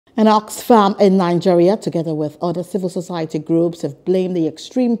An OXFAM in Nigeria, together with other civil society groups, have blamed the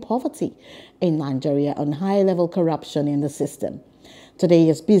extreme poverty in Nigeria on high-level corruption in the system. Today,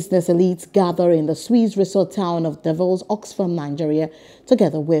 as business elites gather in the Swiss resort town of Davos, OXFAM Nigeria,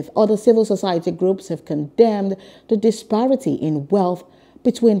 together with other civil society groups, have condemned the disparity in wealth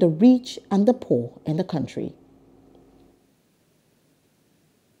between the rich and the poor in the country.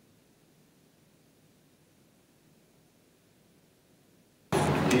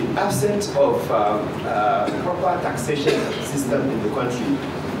 The absence of proper taxation system in the country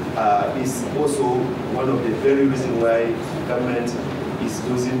is also one of the very reasons why the government is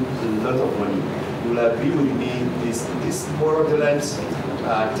losing a lot of money. You will agree with me, this fraudulent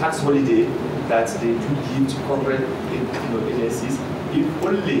tax holiday that they do give to corporate agencies, if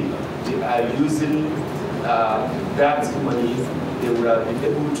only they are using that money, they would have been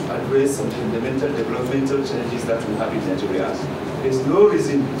able to address some fundamental developmental challenges that we have in Nigeria. There's no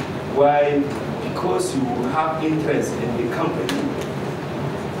reason why, because you have interest in the company,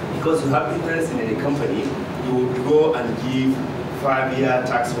 you will go and give 5-year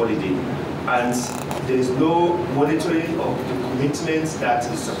tax holiday. And there's no monitoring of the commitments that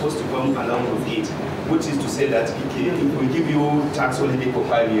is supposed to come along with it, which is to say that if we give you tax holiday for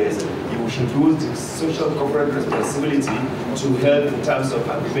 5 years, you should use the social corporate responsibility to help in terms of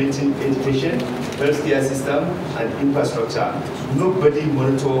implementing education, healthcare system, and infrastructure. Nobody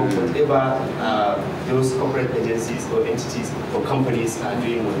monitor whatever those corporate agencies or entities or companies are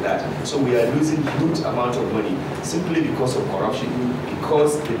doing with that. So we are losing huge amount of money simply because of corruption.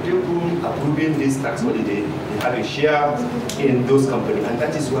 Because the people approving this tax holiday, they have a share in those companies, and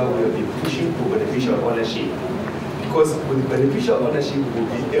that is why we have been pushing for beneficial ownership. Because with beneficial ownership, we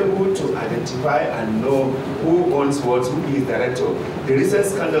will be able to identify and know who owns what, who is director. The recent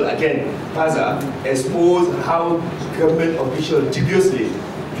scandal again, PASA, exposed how government officials dubiously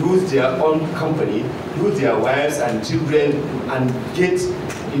use their own company, use their wives and children, and get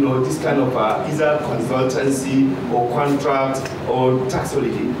this kind of either consultancy or contract or tax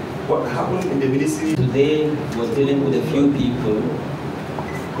holiday. What happened in the ministry? Today, we're dealing with a few people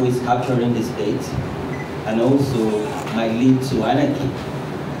who is capturing the state and also might lead to anarchy.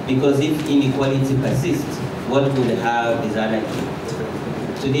 Because if inequality persists, what we have is anarchy.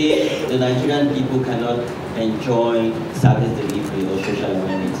 Today, the Nigerian people cannot enjoy service delivery or social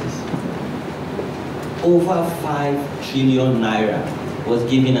amenities. Over 5 trillion naira was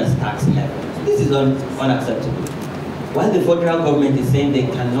given as tax levy. This is unacceptable. While the federal government is saying they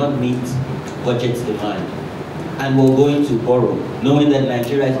cannot meet budget demand, and we're going to borrow, knowing that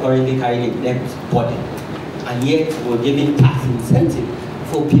Nigeria is currently carrying a debt burden, and yet we're giving tax incentive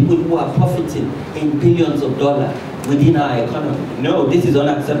for people who are profiting in billions of dollars within our economy. No, this is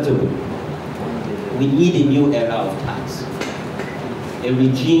unacceptable. We need a new era of tax, a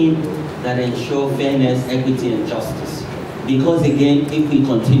regime that ensures fairness, equity, and justice. Because again, if we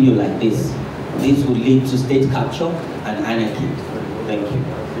continue like this, this will lead to state capture and anarchy. Thank you.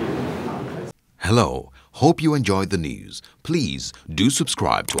 Hello, hope you enjoyed the news. Please do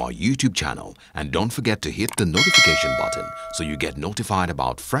subscribe to our YouTube channel and don't forget to hit the notification button so you get notified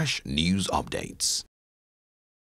about fresh news updates.